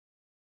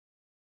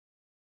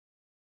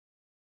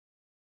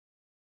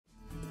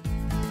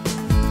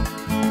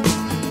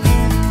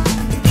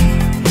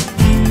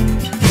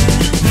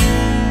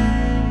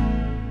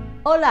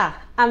Hola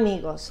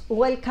amigos,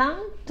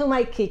 welcome to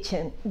my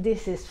kitchen.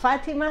 This is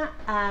Fatima.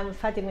 I'm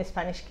Fatima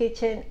Spanish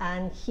Kitchen,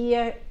 and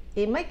here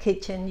in my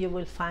kitchen you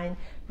will find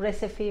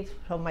recipes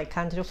from my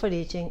country of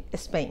origin,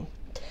 Spain.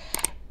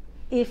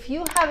 If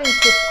you haven't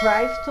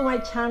subscribed to my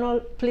channel,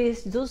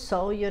 please do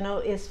so.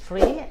 It's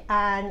free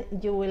and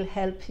you will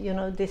help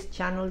this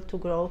channel to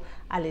grow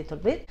a little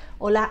bit.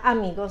 Hola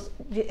amigos,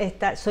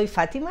 soy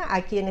Fátima.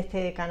 Aquí en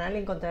este canal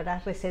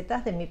encontrarás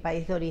recetas de mi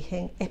país de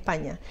origen,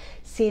 España.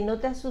 Si no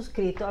te has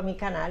suscrito a mi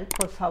canal,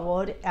 por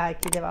favor,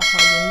 aquí debajo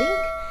hay un link.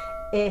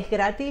 Es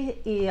gratis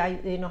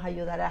y nos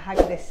ayudarás a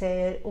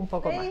crecer un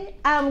poco más.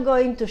 I'm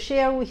going to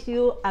share with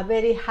you a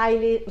very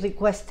highly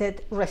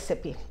requested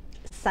recipe.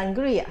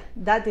 Sangria.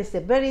 That is a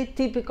very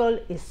typical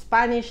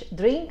Spanish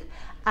drink,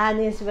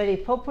 and it's very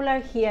popular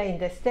here in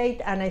the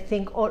States and I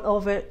think all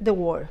over the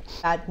world.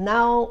 But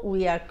now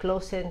we are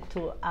closing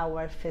to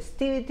our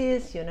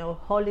festivities,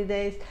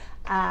 holidays,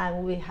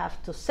 and we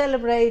have to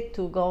celebrate,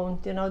 to go,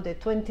 the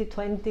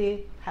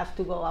 2020 have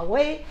to go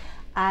away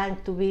and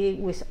to be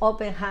with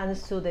open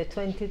hands to the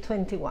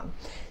 2021.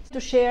 To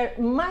share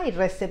my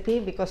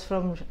recipe, because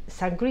from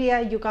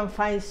sangria you can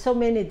find so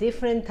many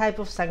different types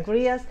of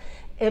sangrias.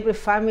 Every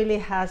family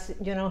has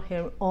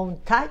her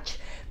own touch,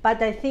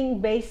 but I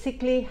think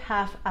basically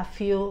have a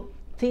few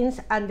things,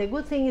 and the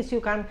good thing is you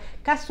can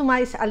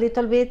customize a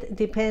little bit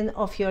depend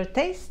of your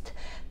taste.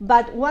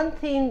 But one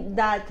thing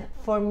that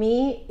for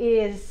me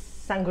is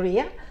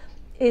sangria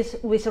is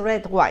with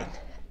red wine.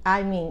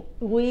 I mean,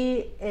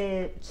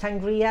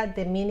 sangria,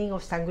 the meaning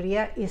of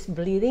sangria is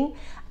bleeding,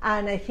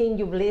 and I think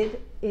you bleed,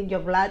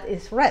 your blood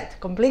is red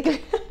completely.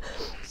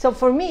 So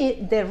for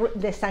me,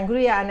 the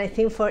sangria, and I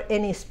think for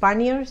any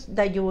Spaniards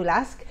that you will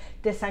ask,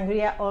 the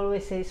sangria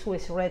always is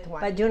with red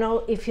wine. But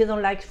if you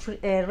don't like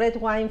red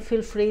wine,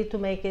 feel free to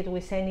make it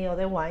with any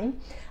other wine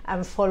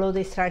and follow the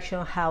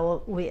instruction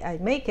how I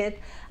make it.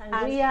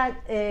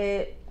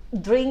 Sangria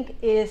drink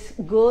is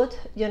good,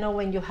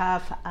 when you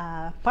have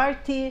a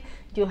party,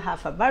 you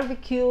have a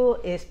barbecue.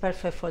 It's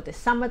perfect for the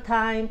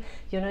summertime,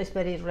 it's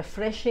very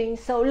refreshing.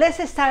 So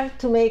let's start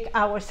to make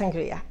our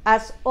sangria.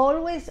 As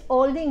always,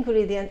 all the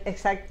ingredients,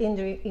 exact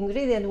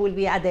ingredient will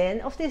be at the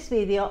end of this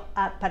video.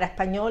 Para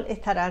español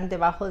estarán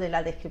debajo de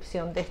la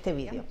descripción de este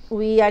video.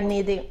 We are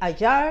needing a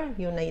jar,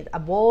 you need a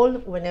bowl,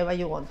 whenever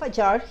you want. A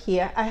jar,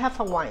 here I have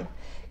a wine.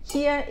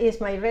 Here is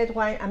my red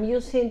wine. I'm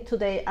using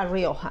today a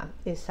Rioja,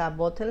 it's a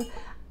bottle.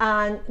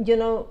 And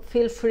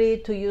feel free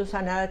to use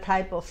another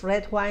type of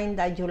red wine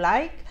that you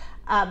like,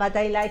 but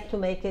I like to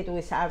make it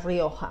with a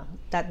Rioja.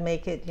 That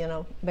make it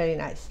very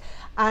nice.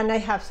 And I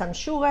have some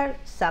sugar,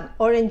 some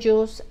orange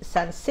juice,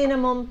 some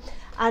cinnamon,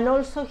 and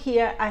also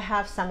here I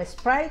have some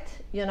Sprite.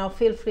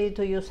 Feel free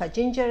to use a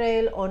ginger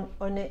ale or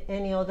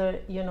any other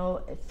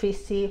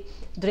fizzy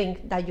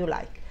drink that you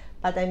like,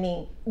 but I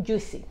mean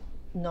juicy.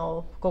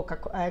 No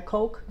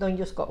Coke, don't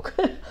use Coke.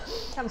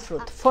 Some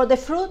fruit. For the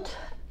fruit,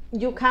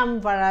 you can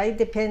vary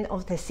depend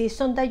of the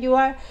season that you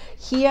are.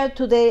 Here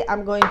today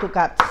I'm going to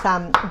cut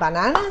some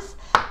bananas.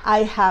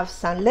 I have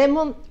some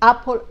lemon,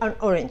 apple and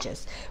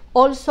oranges.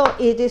 Also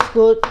it is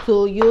good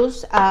to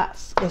use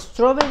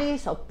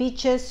strawberries or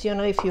peaches,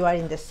 if you are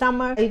in the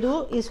summer. What I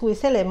do is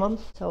with a lemon.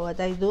 So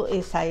what I do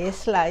is I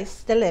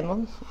slice the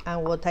lemon,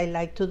 and what I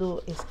like to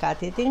do is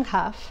cut it in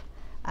half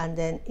and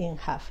then in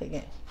half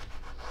again.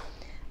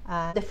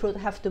 The fruit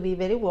have to be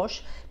very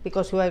washed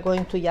because we are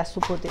going to just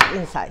to put it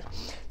inside.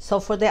 So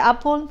for the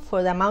apple,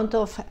 for the amount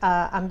of,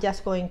 I'm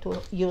just going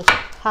to use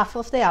half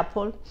of the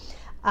apple.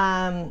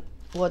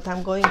 What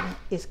I'm going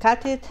is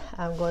cut it.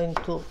 I'm going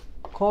to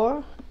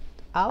core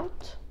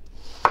out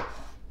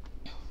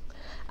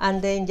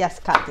and then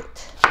just cut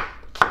it.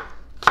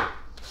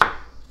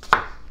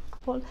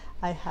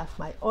 I have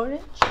my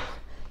orange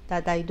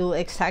that I do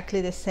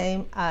exactly the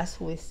same as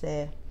with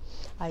the,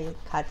 I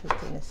cut it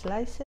in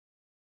slices.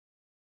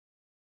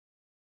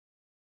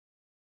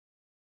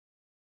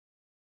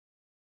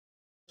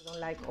 You don't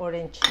like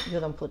orange, you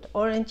don't put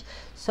orange.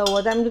 So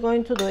what I'm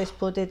going to do is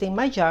put it in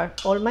my jar,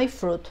 all my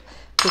fruit,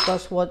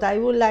 because what I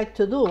would like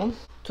to do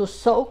to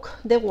soak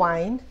the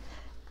wine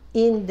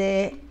in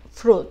the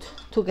fruit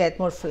to get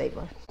more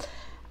flavor.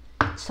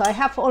 So I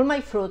have all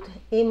my fruit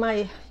in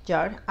my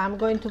jar. I'm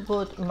going to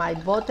put my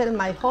bottle,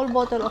 my whole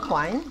bottle of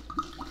wine.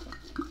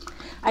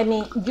 I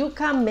mean, you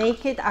can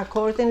make it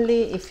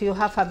accordingly. If you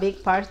have a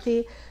big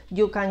party,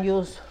 you can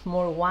use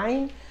more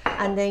wine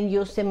and then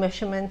use the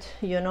measurement,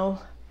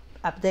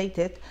 update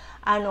it,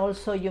 and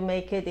also you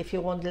make it if you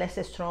want less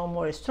strong,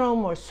 more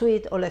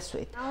sweet or less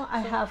sweet. Now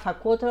I have a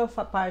quarter of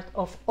a part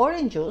of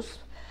orange juice,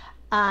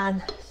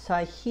 and so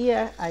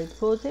here I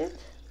put it.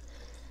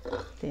 I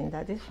think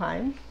that is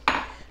fine.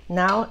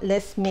 Now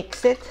let's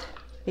mix it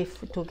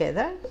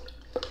together,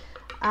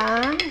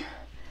 and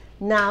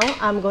now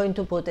I'm going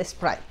to put a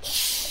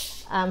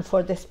Sprite, and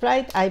for the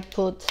Sprite I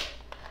put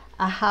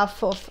a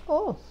half of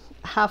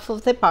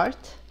the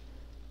part.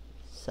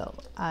 So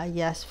I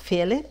just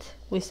fill it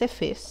with a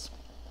fizz.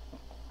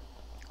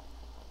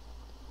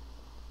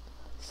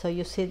 So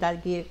you see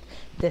that give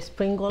the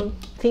sprinkle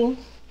thing.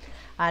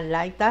 I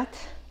like that.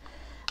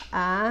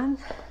 and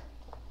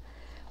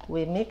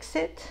we mix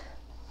it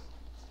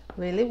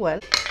really well.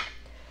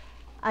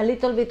 A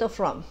little bit of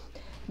rum.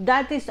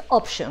 That is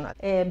optional.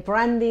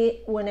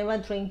 Brandy, whenever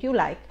drink you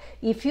like.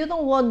 If you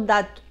don't want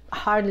that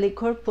hard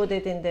liquor, put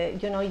it in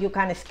the, you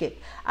can skip.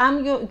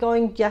 I'm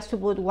going just to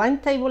put 1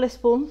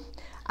 tablespoon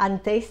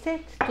and taste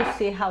it to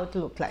see how it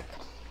looks like.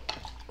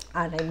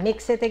 And I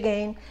mix it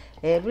again,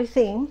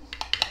 everything.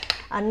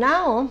 And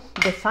now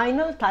the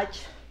final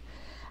touch,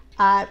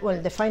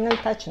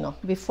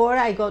 before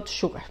I got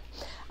sugar.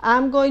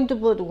 I'm going to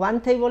put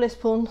 1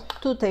 tablespoon,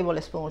 2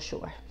 tablespoons of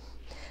sugar.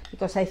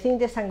 Because I think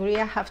the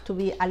sangria have to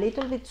be a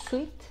little bit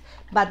sweet,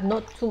 but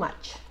not too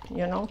much,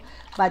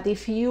 But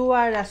if you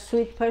are a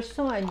sweet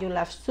person and you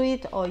love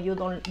sweet, or you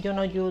don't,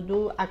 you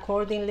do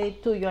accordingly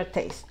to your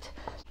taste.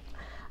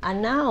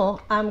 And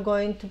now I'm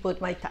going to put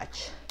my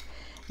touch.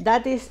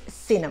 That is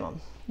cinnamon.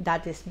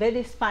 That is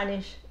very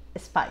Spanish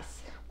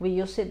spice. We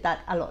use that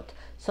a lot.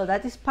 So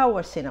that is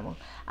power cinnamon.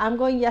 I'm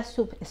going just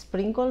to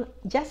sprinkle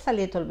just a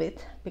little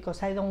bit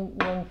because I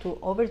don't want to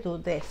overdo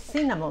the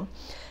cinnamon.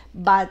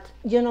 But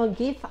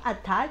give a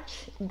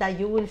touch that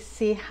you will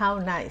see how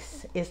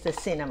nice is the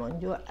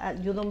cinnamon.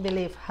 You don't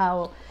believe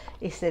how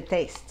is the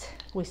taste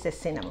with the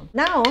cinnamon.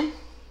 Now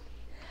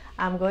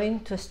I'm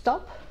going to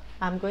stop.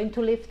 I'm going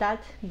to leave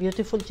that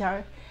beautiful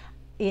jar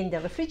in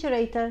the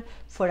refrigerator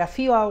for a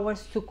few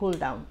hours to cool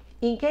down.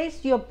 In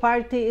case your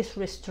party is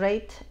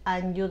restrained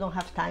and you don't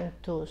have time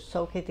to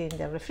soak it in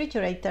the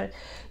refrigerator,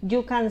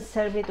 you can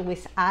serve it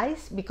with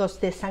ice because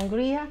the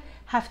sangria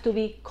have to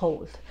be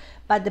cold.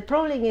 But the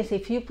problem is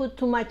if you put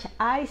too much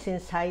ice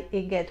inside,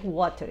 it gets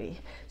watery.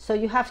 So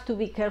you have to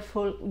be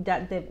careful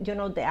that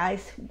the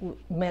ice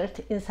melt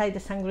inside the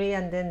sangria,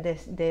 and then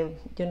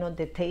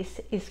the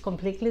taste is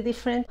completely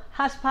different.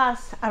 Has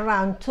passed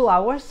around 2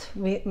 hours.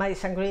 My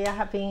sangria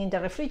have been in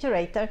the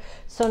refrigerator.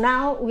 So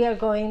now we are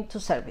going to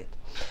serve it.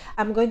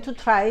 I'm going to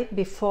try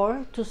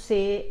before to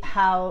see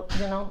how,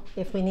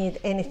 if we need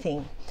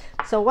anything.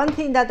 So one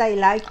thing that I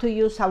like to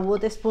use a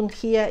wood spoon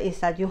here is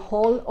that you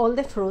hold all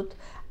the fruit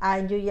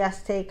and you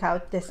just take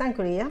out the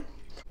sangria.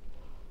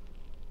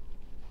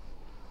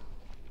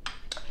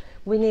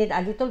 We need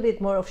a little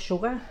bit more of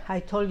sugar. I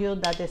told you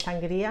that the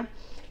sangria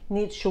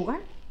needs sugar,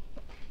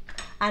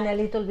 and a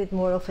little bit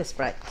more of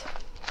Sprite.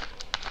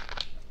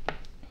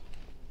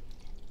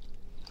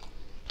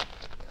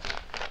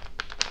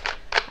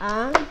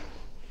 And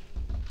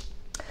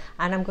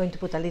I'm going to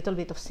put a little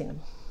bit of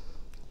cinnamon,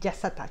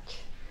 just a touch,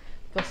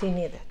 because it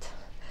needs it.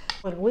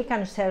 Well, we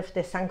can serve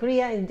the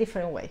sangria in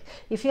different ways.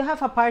 If you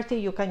have a party,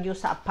 you can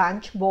use a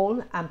punch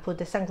bowl and put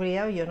the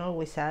sangria,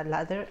 with a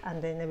ladder,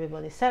 and then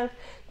everybody serve.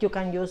 You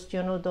can use,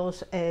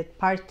 those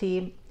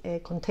party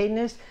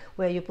containers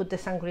where you put the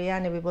sangria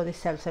and everybody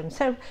serves and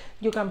serve.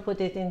 You can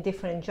put it in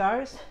different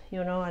jars,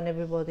 and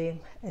everybody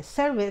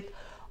serve it.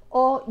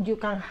 Or you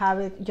can have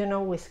it,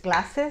 with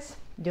glasses,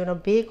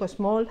 big or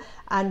small,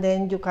 and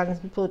then you can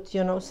put,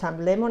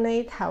 some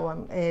lemonade, how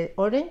I'm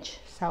orange.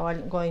 So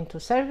I'm going to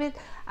serve it,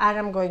 and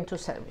I'm going to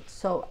serve it.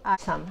 So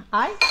some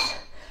ice,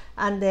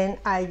 and then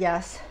I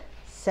just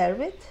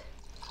serve it.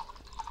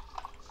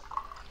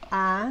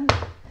 And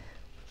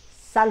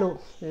salud,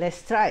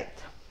 let's try it.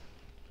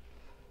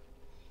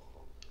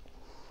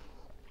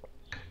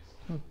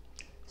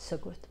 So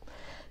good.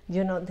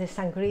 The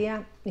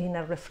sangria in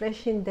a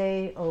refreshing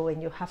day, or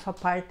when you have a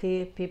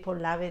party, people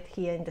love it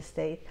here in the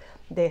States.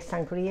 The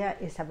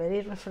sangria is a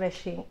very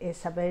refreshing,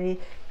 it's a very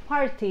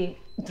party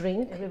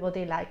drink.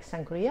 Everybody likes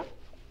sangria.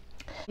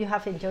 You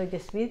have enjoyed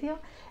this video.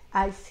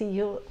 I'll see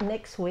you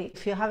next week.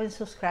 If you haven't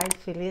subscribed,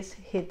 please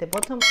hit the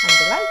button and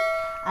the like,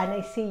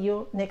 and I see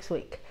you next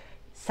week.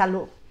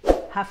 Salud.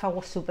 Have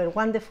a super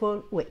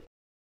wonderful week.